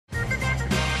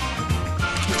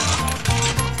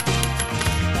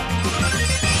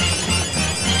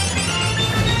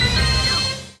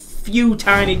few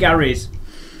tiny Garys.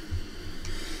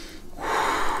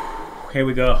 Here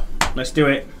we go. Let's do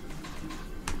it.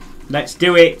 Let's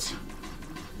do it.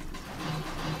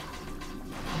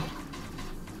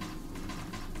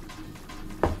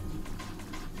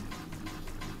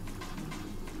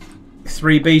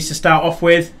 Three Bs to start off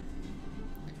with.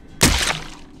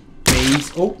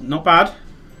 Bs. Oh, not bad.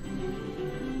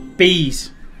 Bs.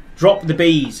 Drop the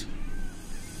Bs.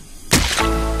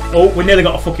 Oh, we nearly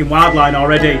got a fucking wild line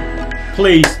already.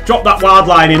 Please, drop that wild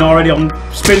line in already on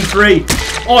spin 3.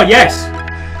 Oh, yes.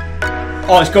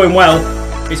 Oh, it's going well.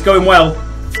 It's going well.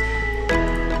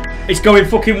 It's going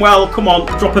fucking well. Come on,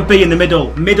 drop a B in the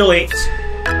middle. Middle it.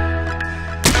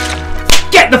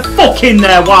 Get the fuck in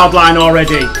there, wild line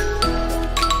already.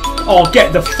 Oh,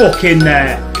 get the fuck in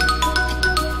there.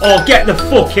 Oh, get the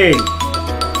fuck in.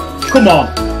 Come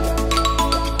on.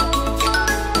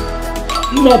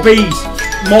 More Bs.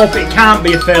 More. It can't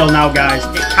be a fail now, guys.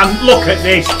 It can't. Look at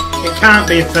this. It can't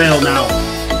be a fail now.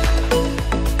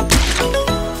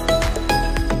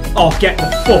 Oh, get the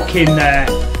fuck in there.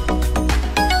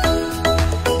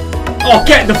 Oh,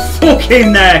 get the fuck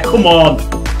in there. Come on.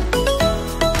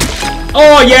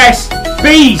 Oh, yes.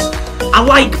 Bs. I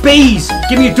like Bs.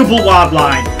 Give me a double wild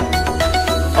line.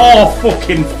 Oh,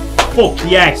 fucking fuck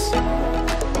yes.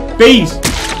 Bs.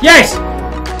 Yes.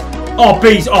 Oh,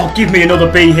 Bs. Oh, give me another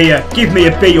B here. Give me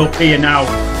a B up here now.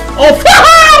 Oh,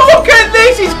 look at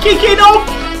this. It's kicking off.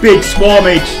 Big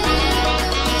swarmage.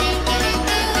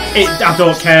 I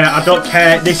don't care. I don't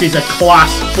care. This is a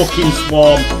class fucking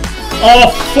swarm.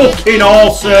 Oh, fucking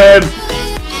awesome.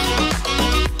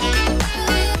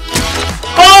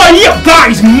 Oh, yeah, that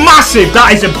is massive.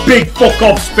 That is a big fuck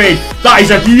off spin. That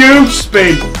is a huge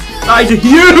spin. That is a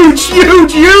huge,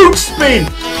 huge, huge spin.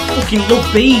 Fucking love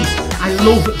Bs. I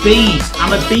love Bs.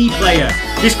 I'm a B player.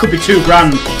 This could be $2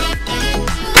 grand.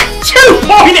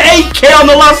 2.8k on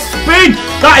the last spin.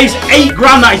 That is $8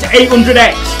 grand. That is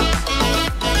 800x.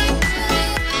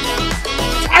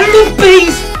 I love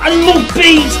Bs. I love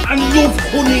Bs. I love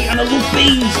honey and I love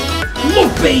Bs. I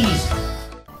love Bs.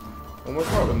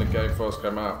 Almost like when the game first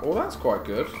came out. Oh, that's quite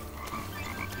good.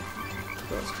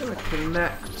 That's going to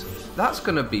connect. That's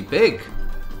going to be big.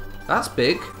 That's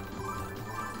big.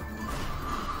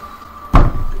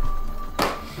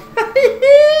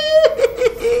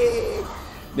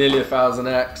 Nearly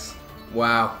 1000x.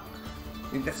 Wow.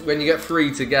 When you get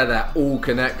 3 together, all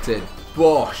connected.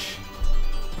 Bosh.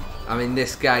 I mean,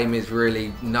 this game is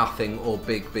really nothing or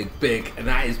big, big, big. And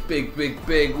that is big, big,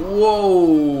 big.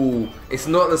 Whoa! It's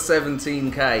not the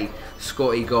 17k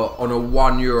Scotty got on a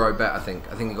 €1 bet, I think.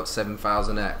 I think he got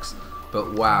 7000x.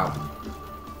 But wow.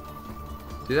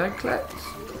 Did I collect?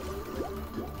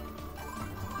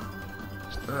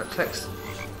 Collects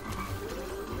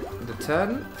the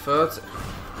 10, 30.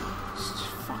 It's just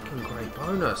fucking great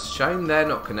bonus. Shame they're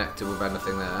not connected with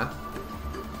anything there.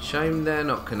 Shame they're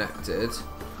not connected.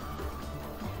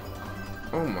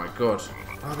 Oh my god.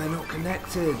 Oh, they're not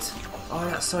connected. Oh,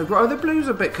 that's so great. Oh, the blues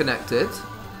are a bit connected.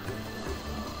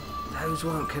 Those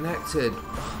weren't connected. Oh,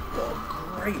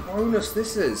 what a great bonus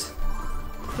this is.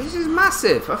 This is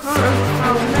massive. I can't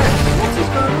understand next. What is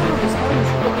going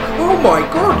on? Oh my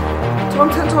god.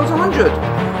 Times 10 times 100.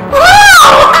 What?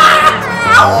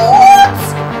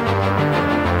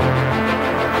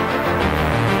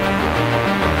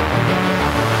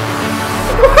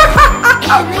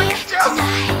 Oh my god.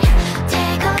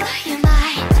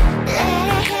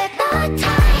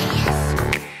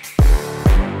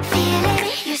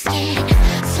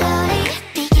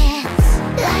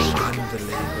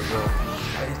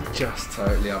 Just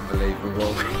totally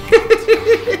unbelievable.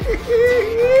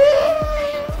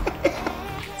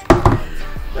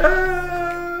 Oh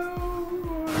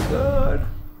my god.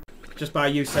 Just by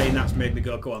you saying that's made me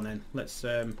go on then. Let's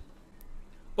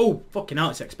oh, fucking hell,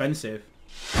 it's expensive.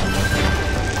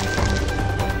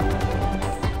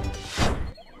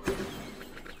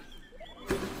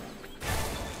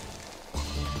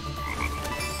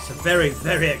 It's a very,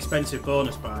 very expensive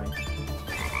bonus buy.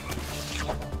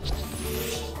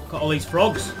 Got all these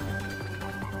frogs.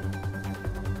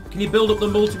 Can you build up the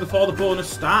multi before the bonus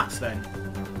starts then?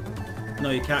 No,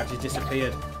 you can't, just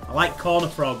disappeared. I like corner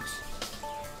frogs.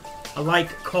 I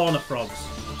like corner frogs.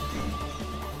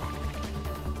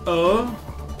 Oh.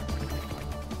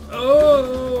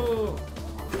 Oh.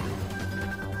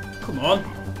 Come on.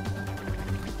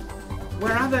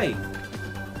 Where are they?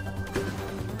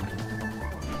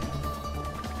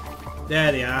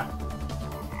 There they are.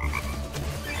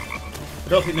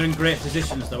 I don't think they're in great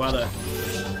positions though, are they?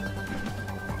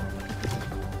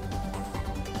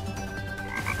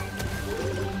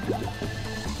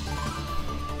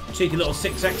 Cheeky little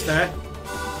 6x there.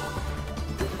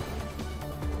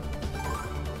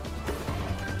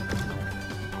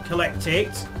 select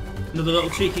it. Another little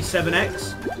cheeky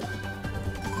 7X.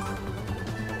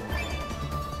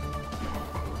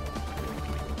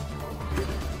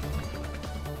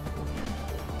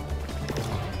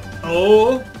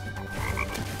 Oh.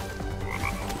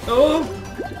 Oh.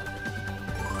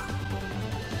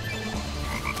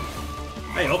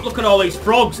 Hey up, look at all these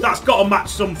frogs. That's got to match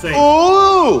something.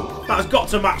 Oh! That's got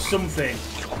to match something.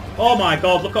 Oh my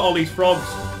god, look at all these frogs.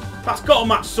 That's got to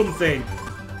match something.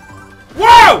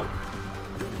 Whoa!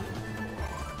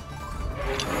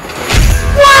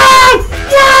 Whoa!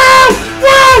 Whoa!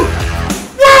 Whoa!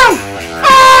 Whoa!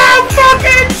 Oh,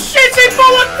 fucking shitty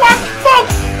bullet quack fuck!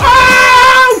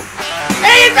 Oh!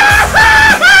 He's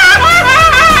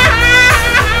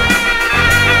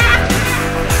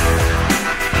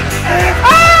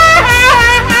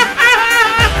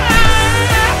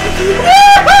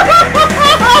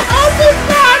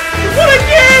What a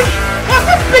game! That's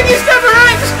the biggest ever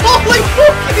X! Holy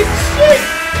fucking shit!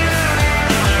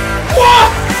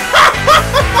 What?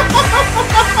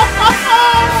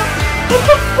 What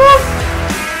the fuck?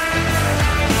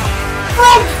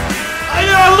 Frogs! I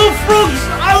love frogs!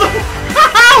 I love...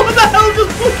 What the hell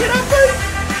just fucking happened?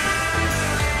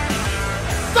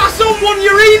 That's on one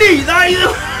Urini! That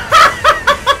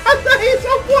is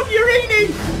on one Urini!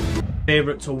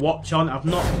 Favourite to watch on. I've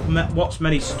not watched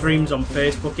many streams on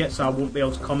Facebook yet, so I won't be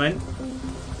able to comment.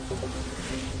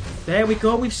 There we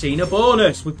go, we've seen a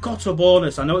bonus. We've got a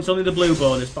bonus. I know it's only the blue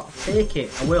bonus, but I'll take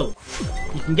it. I will.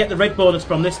 You can get the red bonus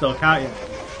from this though, can't you?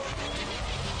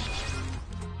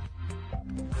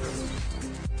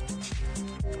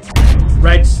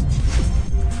 Reds.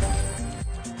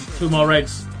 2 more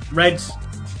reds. Reds.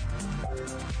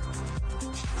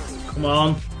 Come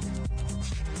on.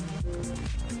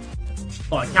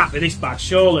 Oh, it can't be this bad,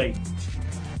 surely.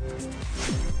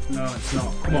 No, it's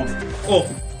not. Come on. Up.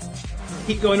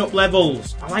 Keep going up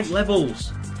levels. I like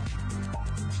levels.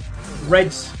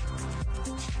 Reds.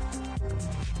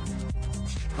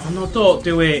 Oh no, don't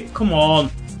do it. Come on.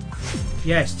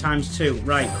 Yes, ×2.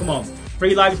 Right, come on.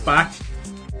 3 lives back.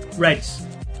 Reds.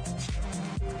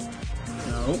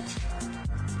 No.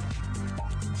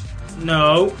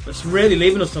 No. It's really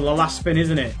leaving us to the last spin,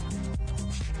 isn't it?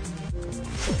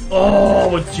 Oh,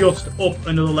 we're just up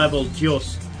another level,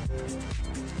 just.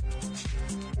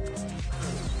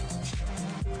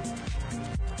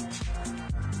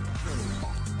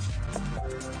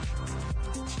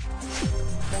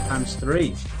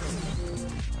 ×3.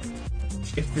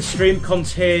 If the stream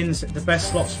contains the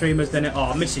best slot streamers, then it...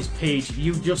 Oh, Mrs. Peach,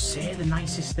 you just say the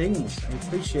nicest things. I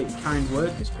appreciate your kind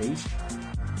word, Miss Peach.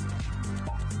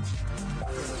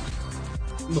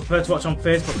 I prefer to watch on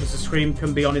Facebook because the screen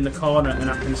can be on in the corner and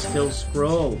I can still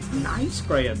scroll. Nice,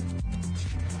 Graham.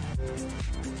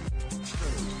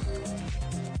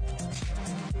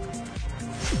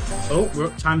 Oh, we're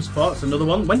up ×4. It's another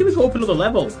one. When do we go up another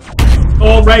level?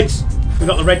 Oh, reds. We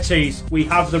got the red tees. We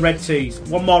have the red tees.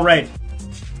 One more red.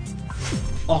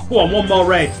 Oh, go on, one more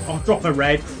red. Oh, drop a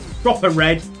red. Drop a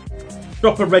red.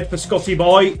 Drop a red for Scotty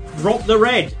boy. Drop the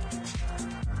red.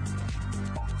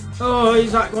 Oh,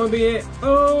 is that going to be it?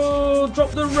 Oh,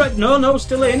 drop the red. No, no,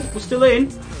 still in. We're still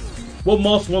in. One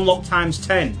more to unlock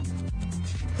 ×10.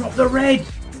 Drop the red.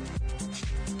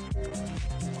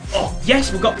 Oh,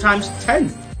 yes, we've got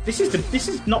 ×10. This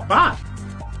is not bad.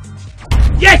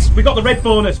 Yes, we got the red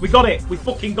bonus. We got it. We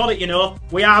fucking got it, you know.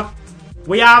 We have.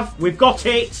 We've got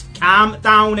it. Calm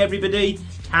down, everybody.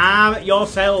 Calm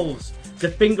yourselves. The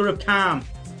finger of calm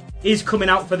is coming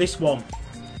out for this one.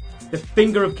 The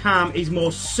finger of calm is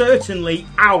most certainly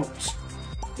out.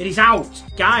 It is out.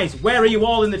 Guys, where are you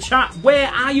all in the chat? Where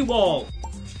are you all?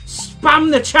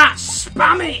 Spam the chat.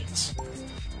 Spam it.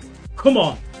 Come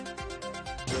on.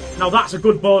 Now that's a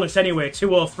good bonus anyway,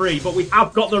 203. But we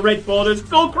have got the red bonus.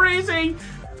 Go crazy.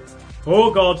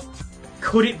 Oh, God.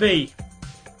 Could it be?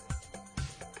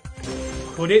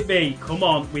 Could it be? Come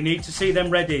on. We need to see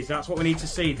them reddies. That's what we need to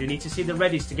see. We need to see the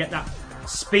reddies to get that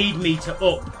speed meter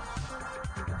up.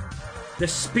 The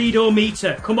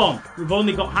speedometer. Come on. We've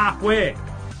only got halfway.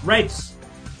 Reds.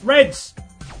 Reds.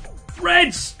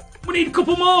 Reds. We need a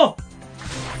couple more.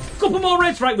 Couple more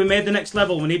reds. Right, we made the next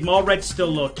level. We need more reds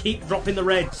still, though. Keep dropping the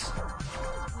reds.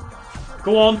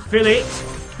 Go on. Fill it.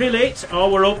 Fill it.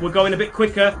 Oh, we're up. We're going a bit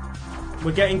quicker.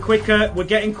 We're getting quicker. We're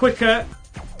getting quicker.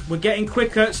 We're getting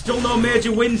quicker. Still no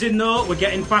major wins in, though. We're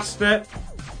getting faster.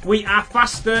 We are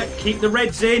faster. Keep the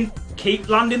reds in. Keep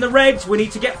landing the reds. We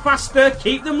need to get faster.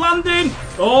 Keep them landing.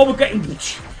 Oh, we're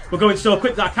going so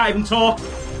quick that I can't even talk.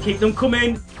 Keep them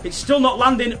coming. It's still not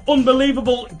landing.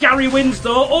 Unbelievable. Gary wins,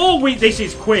 though. Oh, this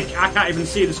is quick. I can't even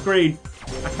see the screen.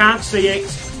 I can't see it.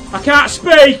 I can't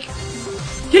speak.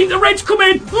 Keep the reds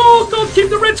coming! Oh God, keep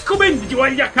the reds coming!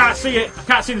 I can't see it. I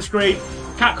can't see the screen.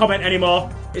 Can't comment anymore.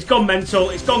 It's gone mental.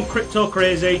 It's gone crypto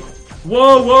crazy.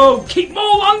 Whoa, whoa! Keep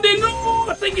more landing! No!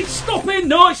 I think it's stopping!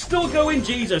 No, it's still going!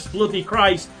 Jesus, bloody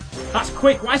Christ. That's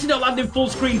quick. Why is it not landing full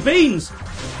screen beans?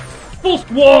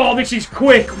 Whoa, this is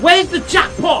quick. Where's the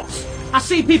jackpots? I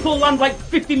see people land like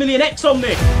 50 million X on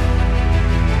this.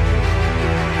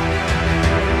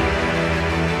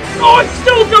 Oh, it's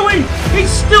still going!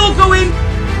 It's still going!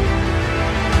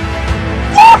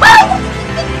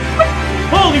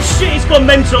 Holy shit, it's gone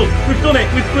mental. We've done it.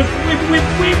 We've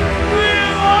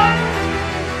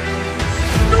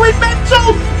going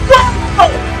mental! Whoa!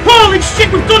 Holy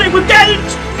shit, we've done it! We're getting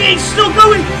it! It's still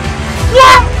going!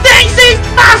 What? This is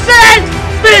massive!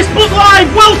 Facebook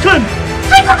Live, welcome!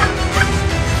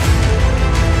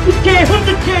 50k,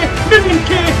 100k, million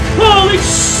K! Holy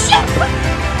shit!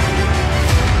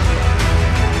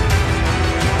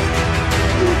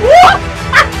 What?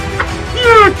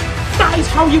 That is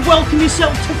how you welcome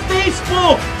yourself to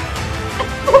Facebook!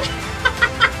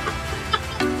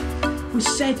 We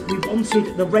said we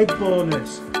wanted the red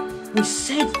bonus. We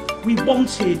said we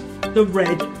wanted the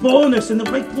red bonus, and the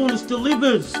red bonus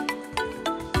delivers.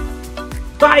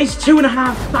 That is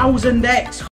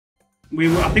 2,500x.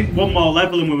 I think one more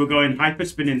level and we were going hyper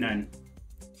spinning then.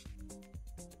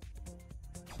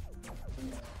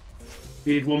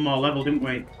 We did one more level, didn't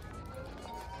we?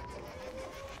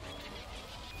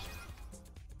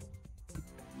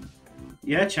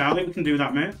 Yeah, Charlie, we can do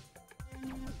that, mate.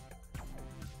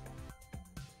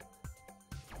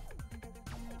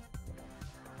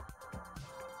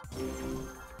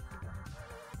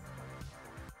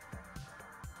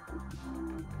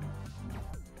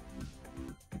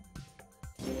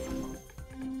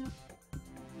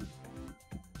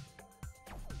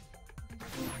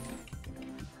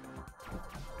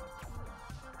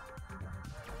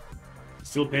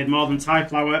 Still paid more than Thai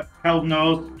flour. Kelv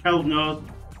knows. Kelv knows.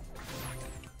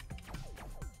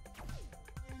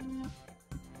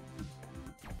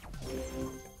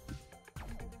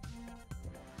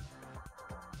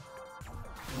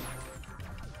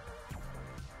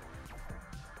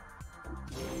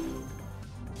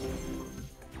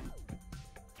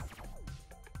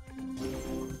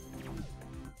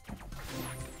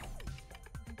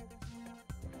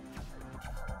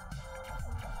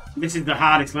 This is the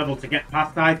hardest level to get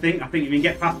past, I think. I think if you can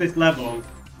get past this level,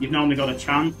 you've normally got a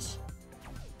chance.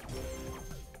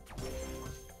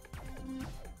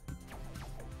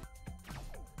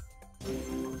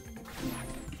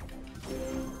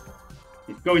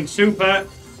 It's going super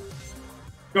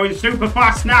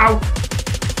fast now.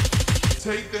 It's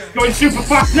going super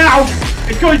fast now.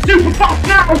 It's going super fast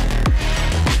now.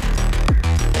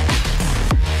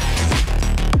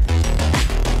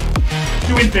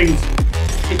 Doing things.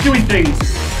 It's doing things.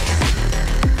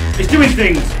 It's doing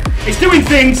things. It's doing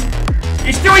things.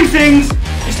 It's doing things.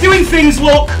 It's doing things.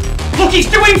 Look. Look, it's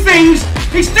doing things.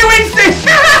 It's doing things. It's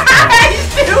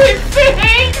doing things.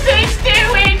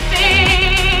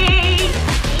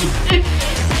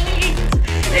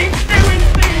 It's doing things. It's doing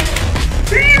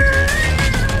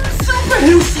things. Super.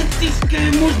 Who said this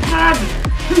game was bad?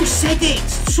 Who said it?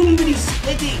 Somebody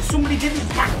said it. Somebody didn't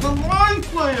back the line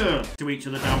player. To each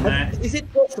other down there. Is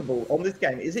it possible on this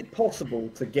game? Is it possible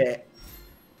to get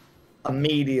a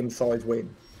medium-sized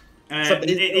win?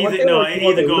 It either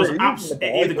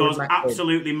goes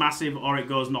absolutely massive or it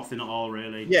goes nothing at all,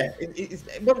 really. Yeah, it's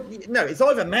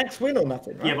either max win or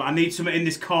nothing, right? Yeah, but I need someone in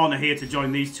this corner here to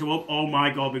join these two up. Oh my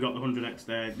god, we got the 100x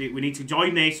there. We need to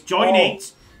join this. Join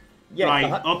it. Yeah,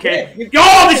 right, okay.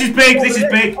 Oh, this is big. This is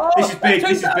big. This is big.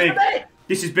 This is big.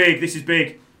 This is big. This is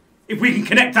big. If we can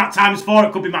connect that ×4,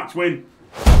 it could be max win.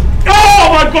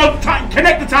 Oh my god!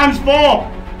 Connect the ×4.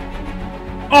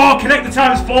 Oh, connect the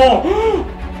 ×4.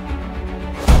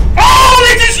 Oh,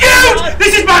 this is huge!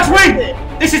 This is max win!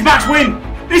 This is max win!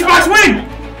 This is max win!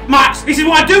 Max, this is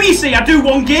what I do, you see. I do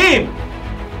one game.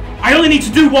 I only need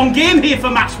to do one game here for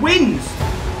max wins.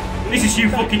 This is you,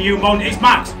 Mon. It's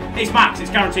max. It's max. It's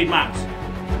guaranteed max.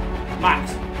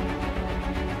 Max.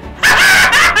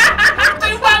 I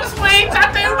do max wins!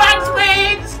 I do max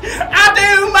wins! I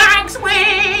do max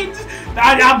wins!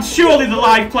 I'm surely the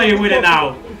live player winner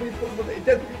now.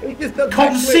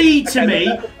 Concede to me.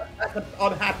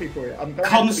 I'm happy for you.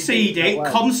 Concede it.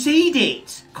 Concede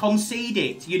it. Concede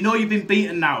it. You know you've been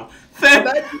beaten now.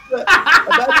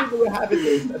 Imagine we're having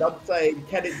this and I'm saying,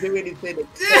 can it do anything?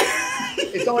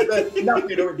 It's either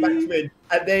nothing or it's max win.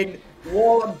 And then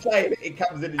while I'm saying it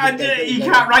comes in and you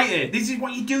can't write it. This is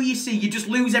what you do, you see. You just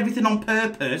lose everything on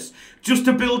purpose just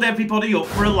to build everybody up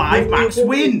for a live max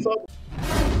win.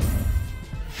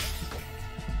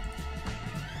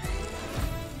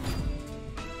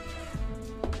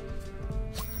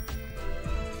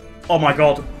 Oh my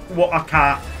god. What?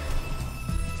 I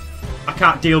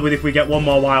can't deal with if we get one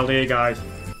more wild here, guys.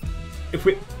 If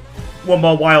we... One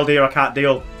more wild here, I can't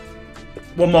deal.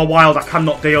 One more wild, I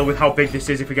cannot deal with how big this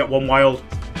is if we get one wild.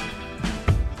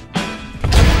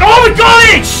 Oh, we got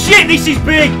it! Shit, this is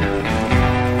big!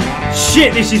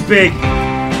 Shit, this is big!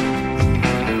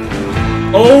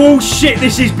 Oh, shit,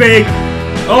 this is big!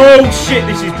 Oh, shit,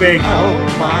 this is big! Oh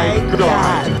my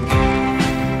god!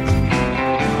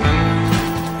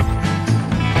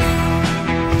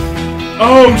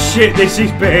 Oh, shit, this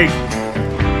is big!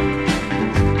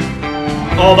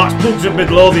 Oh, that's Bugs of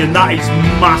Midlothian, that is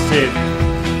massive!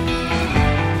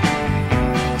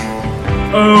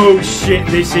 Oh, shit,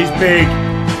 this is big!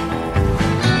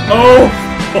 Oh,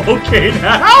 fucking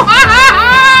hell!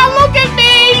 Look at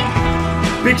me!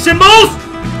 Big symbols!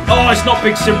 Oh, it's not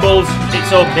big symbols.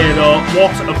 It's okay, though.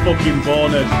 What a fucking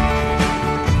bonus.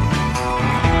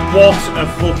 What a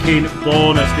fucking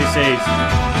bonus this is.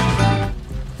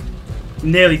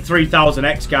 Nearly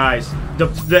 3,000x, guys.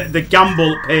 The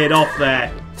gamble paid off there.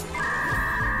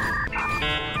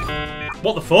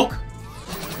 What the fuck?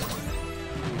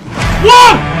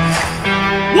 What?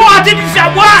 What? I didn't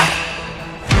say what?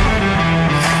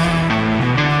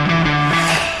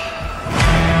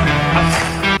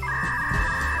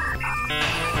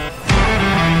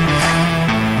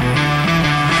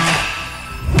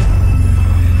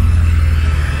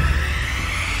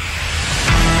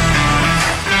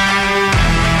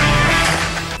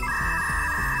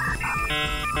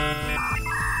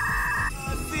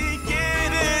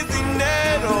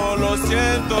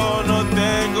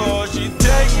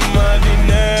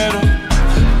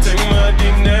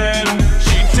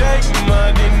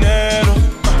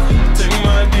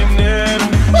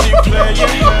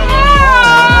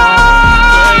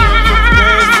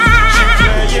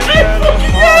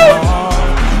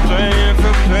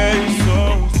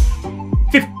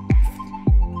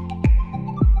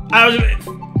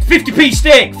 50p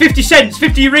steak, 50 cents,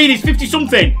 50 urenis, 50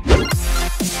 something.